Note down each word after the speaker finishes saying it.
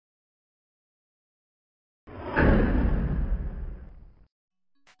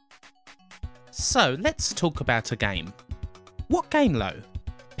So let's talk about a game. What game though?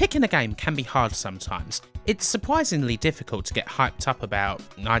 Picking a game can be hard sometimes. It's surprisingly difficult to get hyped up about,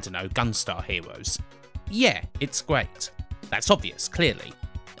 I don't know, Gunstar Heroes. Yeah, it's great. That's obvious, clearly.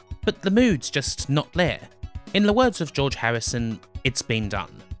 But the mood's just not there. In the words of George Harrison, it's been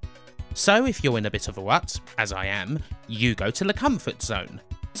done. So if you're in a bit of a rut, as I am, you go to the comfort zone.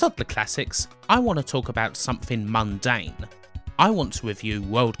 Sod the classics, I want to talk about something mundane. I want to review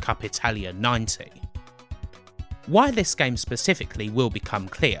World Cup Italia 90. Why this game specifically will become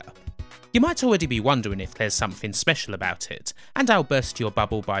clear. You might already be wondering if there's something special about it, and I'll burst your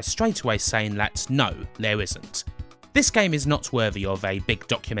bubble by straight away saying that no, there isn't. This game is not worthy of a big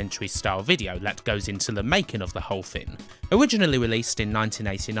documentary style video that goes into the making of the whole thing. Originally released in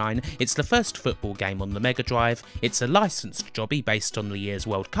 1989, it's the first football game on the Mega Drive, it's a licensed jobby based on the year's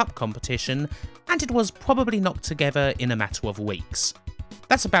World Cup competition, and it was probably knocked together in a matter of weeks.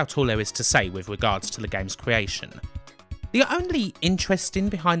 That's about all there is to say with regards to the game's creation. The only interesting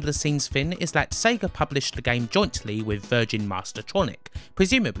behind the scenes thing is that Sega published the game jointly with Virgin Mastertronic,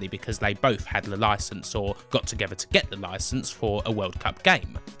 presumably because they both had the license or got together to get the license for a World Cup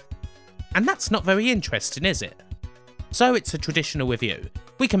game. And that's not very interesting, is it? So it's a traditional review.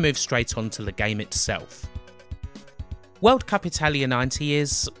 We can move straight on to the game itself. World Cup Italia 90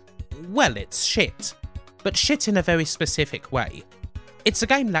 is, well, it's shit. But shit in a very specific way. It's a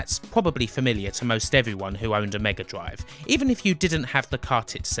game that's probably familiar to most everyone who owned a Mega Drive. Even if you didn't have the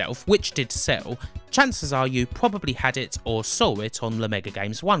cart itself, which did sell, chances are you probably had it or saw it on the Mega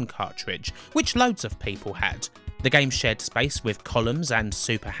Games 1 cartridge, which loads of people had. The game shared space with Columns and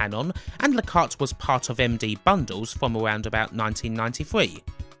Super Hanon, and the cart was part of MD bundles from around about 1993.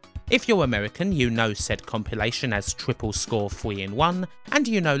 If you're American, you know said compilation as Triple Score 3-in-1, and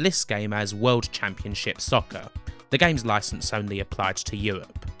you know this game as World Championship Soccer. The game's license only applied to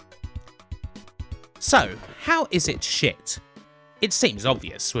Europe. So, how is it shit? It seems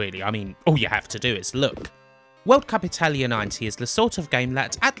obvious, really. I mean, all you have to do is look. World Cup Italia 90 is the sort of game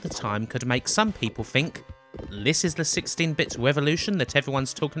that, at the time, could make some people think, this is the 16-bit revolution that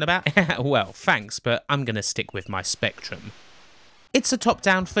everyone's talking about? Well, thanks, but I'm gonna stick with my Spectrum. It's a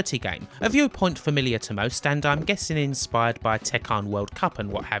top-down footy game, a viewpoint familiar to most, and I'm guessing inspired by Tekken World Cup and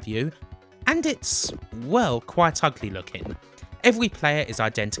what have you. And it's, well, quite ugly looking. Every player is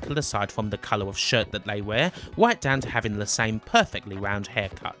identical aside from the colour of shirt that they wear, right down to having the same perfectly round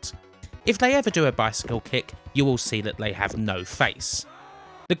haircut. If they ever do a bicycle kick, you will see that they have no face.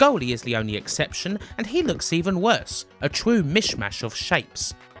 The goalie is the only exception, and he looks even worse, a true mishmash of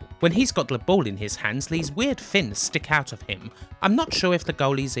shapes. When he's got the ball in his hands, these weird fins stick out of him. I'm not sure if the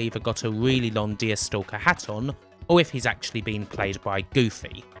goalie's either got a really long deerstalker hat on, or if he's actually being played by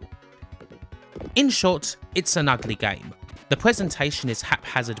Goofy. In short, it's an ugly game. The presentation is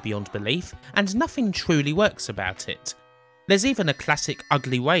haphazard beyond belief, and nothing truly works about it. There's even a classic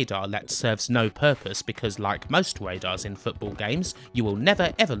ugly radar that serves no purpose because, like most radars in football games, you will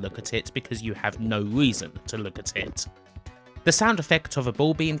never ever look at it because you have no reason to look at it. The sound effect of a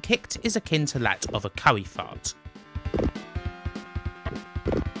ball being kicked is akin to that of a curry fart.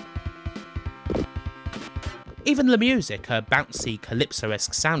 Even the music, a bouncy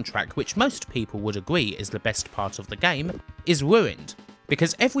calypso-esque soundtrack which most people would agree is the best part of the game, is ruined,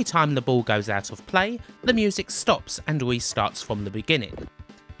 because every time the ball goes out of play, the music stops and restarts from the beginning.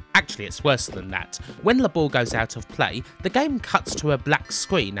 Actually, it's worse than that. When the ball goes out of play, the game cuts to a black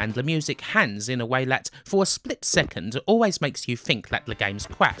screen and the music hangs in a way that, for a split second, always makes you think that the game's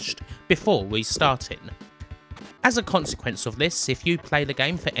crashed, before restarting. As a consequence of this, if you play the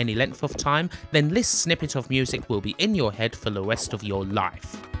game for any length of time, then this snippet of music will be in your head for the rest of your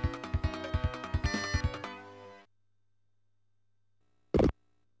life.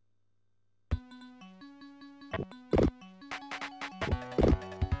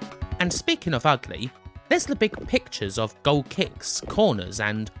 And speaking of ugly, there's the big pictures of goal kicks, corners,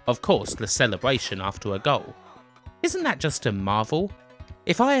 and, of course, the celebration after a goal. Isn't that just a marvel?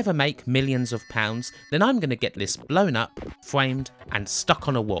 If I ever make millions of pounds, then I'm going to get this blown up, framed, and stuck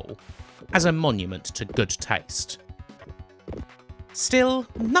on a wall, as a monument to good taste. Still,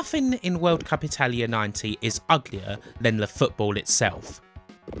 nothing in World Cup Italia 90 is uglier than the football itself.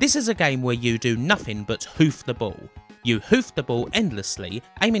 This is a game where you do nothing but hoof the ball. You hoof the ball endlessly,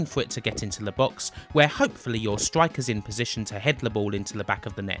 aiming for it to get into the box, where hopefully your striker's in position to head the ball into the back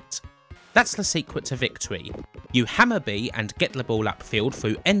of the net. That's the secret to victory. You hammer B and get the ball upfield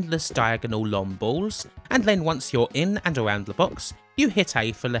through endless diagonal long balls, and then once you're in and around the box, you hit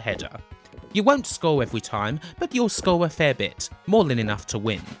A for the header. You won't score every time, but you'll score a fair bit, more than enough to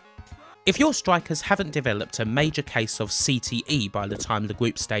win. If your strikers haven't developed a major case of CTE by the time the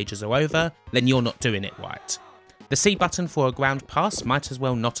group stages are over, then you're not doing it right. The C button for a ground pass might as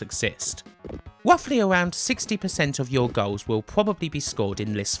well not exist. Roughly around 60% of your goals will probably be scored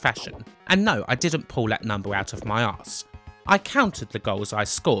in this fashion, and no, I didn't pull that number out of my arse. I counted the goals I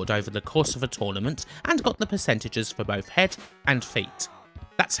scored over the course of a tournament and got the percentages for both head and feet.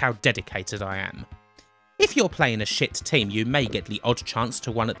 That's how dedicated I am. If you're playing a shit team, you may get the odd chance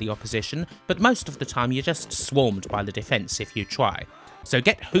to run at the opposition, but most of the time you're just swarmed by the defence if you try. So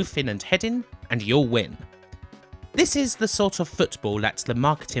get hoofing and heading, and you'll win. This is the sort of football that the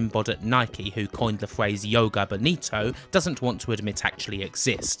marketing bod at Nike who coined the phrase Yoga Bonito doesn't want to admit actually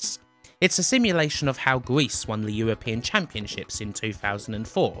exists. It's a simulation of how Greece won the European Championships in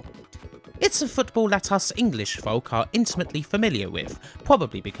 2004. It's a football that us English folk are intimately familiar with,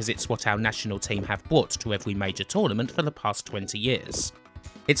 probably because it's what our national team have brought to every major tournament for the past 20 years.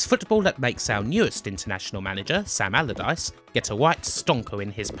 It's football that makes our newest international manager, Sam Allardyce, get a right stonker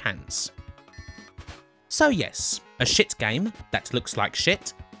in his pants. So yes, a shit game that looks like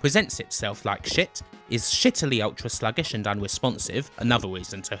shit, presents itself like shit, is shittily ultra sluggish and unresponsive, another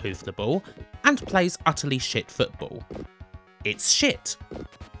reason to hoof the ball, and plays utterly shit football. It's shit.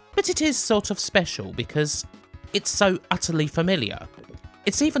 But it is sort of special because it's so utterly familiar.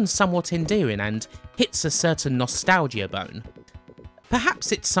 It's even somewhat endearing and hits a certain nostalgia bone.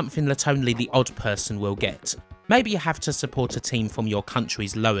 Perhaps it's something that only the odd person will get. Maybe you have to support a team from your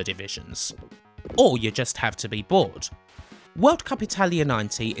country's lower divisions. Or you just have to be bored. World Cup Italia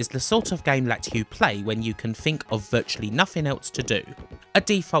 90 is the sort of game that you play when you can think of virtually nothing else to do. A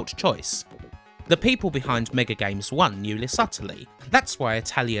default choice. The people behind Mega Games 1 knew this utterly. That's why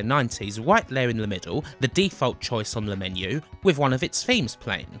Italia 90's right there in the middle, the default choice on the menu, with one of its themes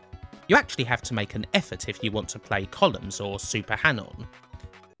playing. You actually have to make an effort if you want to play Columns or Super Hanon.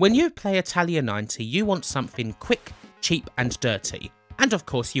 When you play Italia 90, you want something quick, cheap and dirty. And of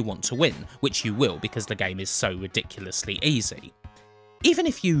course you want to win, which you will because the game is so ridiculously easy. Even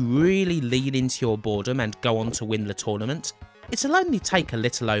if you really lean into your boredom and go on to win the tournament, it'll only take a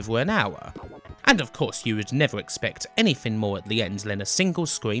little over an hour. And of course you would never expect anything more at the end than a single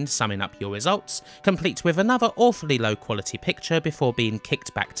screen summing up your results, complete with another awfully low quality picture before being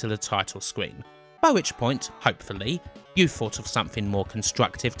kicked back to the title screen. By which point, hopefully, you've thought of something more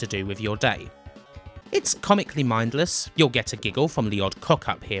constructive to do with your day. It's comically mindless, you'll get a giggle from the odd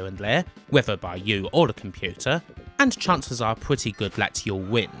cock-up here and there, whether by you or the computer, and chances are pretty good that you'll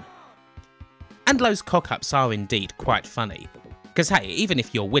win. And those cock-ups are indeed quite funny. Because hey, even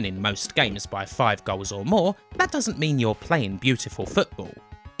if you're winning most games by 5 goals or more, that doesn't mean you're playing beautiful football.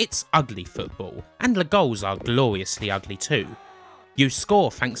 It's ugly football, and the goals are gloriously ugly too. You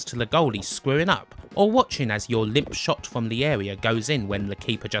score thanks to the goalie screwing up, or watching as your limp shot from the area goes in when the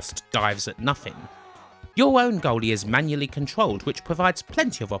keeper just dives at nothing. Your own goalie is manually controlled, which provides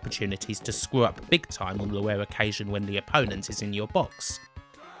plenty of opportunities to screw up big time on the rare occasion when the opponent is in your box.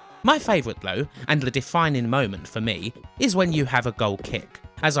 My favourite though, and the defining moment for me, is when you have a goal kick,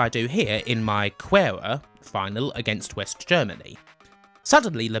 as I do here in my Quera final against West Germany.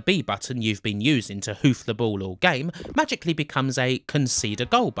 Suddenly the B button you've been using to hoof the ball all game magically becomes a concede a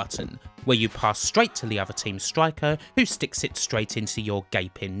goal button, where you pass straight to the other team's striker who sticks it straight into your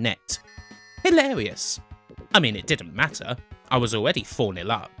gaping net. Hilarious. I mean, it didn't matter. I was already 4-0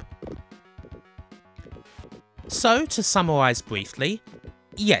 up. So, to summarise briefly,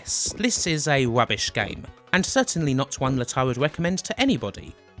 yes, this is a rubbish game, and certainly not one that I would recommend to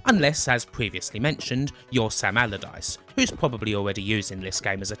anybody, unless, as previously mentioned, you're Sam Allardyce, who's probably already using this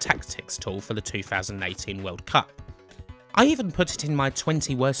game as a tactics tool for the 2018 World Cup. I even put it in my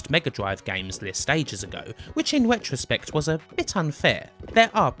 20 worst Mega Drive games list ages ago, which in retrospect was a bit unfair. There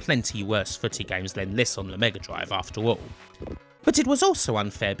are plenty worse footy games than this on the Mega Drive after all. But it was also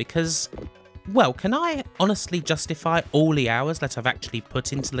unfair because, well, can I honestly justify all the hours that I've actually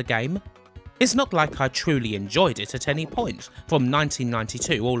put into the game? It's not like I truly enjoyed it at any point, from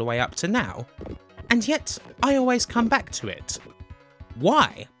 1992 all the way up to now. And yet, I always come back to it.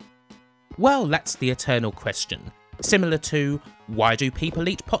 Why? Well, that's the eternal question. Similar to, why do people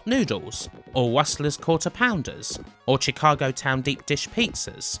eat pot noodles, or Rustler's Quarter Pounders, or Chicago Town deep dish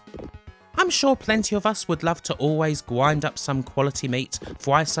pizzas? I'm sure plenty of us would love to always grind up some quality meat,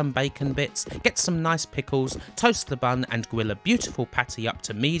 fry some bacon bits, get some nice pickles, toast the bun and grill a beautiful patty up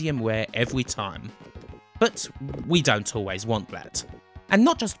to medium rare every time. But we don't always want that. And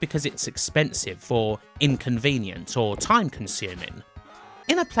not just because it's expensive or inconvenient or time consuming.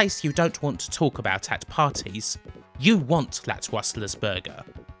 In a place you don't want to talk about at parties, you want that Rustler's burger.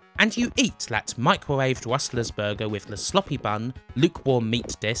 and you eat that microwaved Rustler's burger with the sloppy bun, lukewarm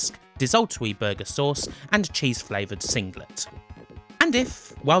meat disc, desultory burger sauce, and cheese flavoured singlet. And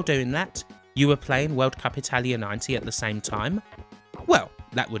if, while doing that, you were playing World Cup Italia 90 at the same time, well,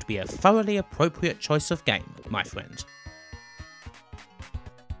 that would be a thoroughly appropriate choice of game, my friend.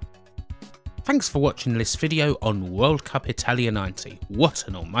 Thanks for watching this video on World Cup Italia 90. What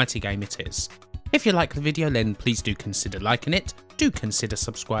an almighty game it is. If you like the video, then please do consider liking it, do consider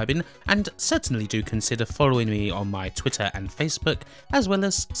subscribing, and certainly do consider following me on my Twitter and Facebook, as well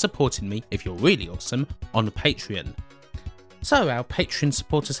as supporting me, if you're really awesome, on Patreon. So our Patreon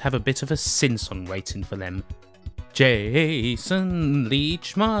supporters have a bit of a sin song waiting for them. Jason,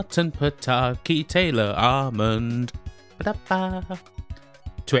 Leach, Martin, Pataki, Taylor, Armand, ba-da-ba.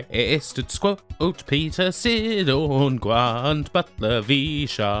 Twisted, Squat, Peter, Sidon, Grant, Butler,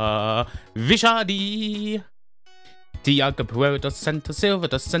 Visha, Vishadi, Diago, Pereira, dos Santos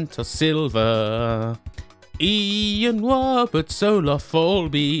Silva, Ian, Roberts, Olaf,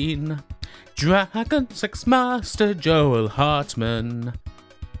 Olbean, Dragon, Sex Master, Joel Hartman,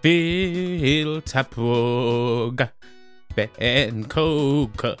 Bill Taprog, Ben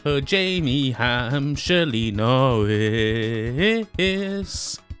Coker, Jamie Ham, Shirley Norris,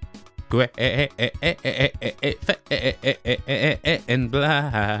 and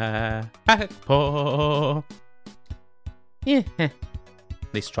Blackpaw. Yeah, at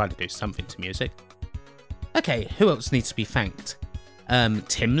least try to do something to music. Okay, who else needs to be thanked?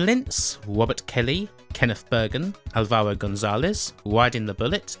 Tim Lintz, Robert Kelly, Kenneth Bergen, Alvaro Gonzalez, Riding the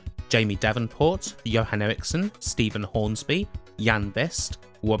Bullet, Jamie Davenport, Johan Eriksson, Stephen Hornsby, Jan Best,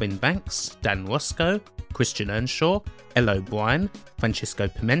 Robin Banks, Dan Roscoe, Christian Earnshaw, Elle O'Brien, Francisco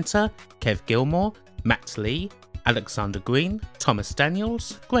Pimenta, Kev Gilmore, Matt Lee, Alexander Green, Thomas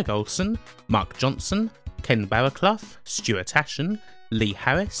Daniels, Greg Olson, Mark Johnson, Ken Barraclough, Stuart Ashen, Lee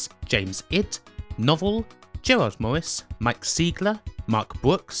Harris, James Idd, Novel, Gerard Morris, Mike Siegler, Mark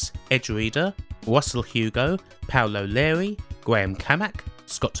Brooks, Ed Reader, Russell Hugo, Paolo Leary, Graham Kamak,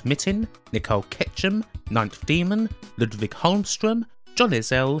 Scott Mitten, Nicole Ketchum, Ninth Demon, Ludwig Holmstrom, John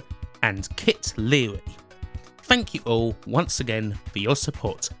Izell, and Kit Leary. Thank you all once again for your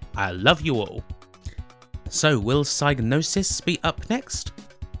support. I love you all. So will Psygnosis be up next?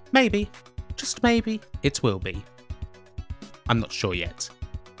 Maybe, just maybe, it will be. I'm not sure yet.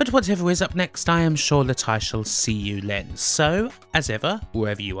 But whatever is up next, I am sure that I shall see you then. So, as ever,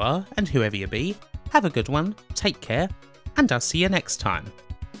 wherever you are and whoever you be, have a good one, take care, and I'll see you next time.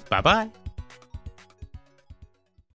 Bye bye.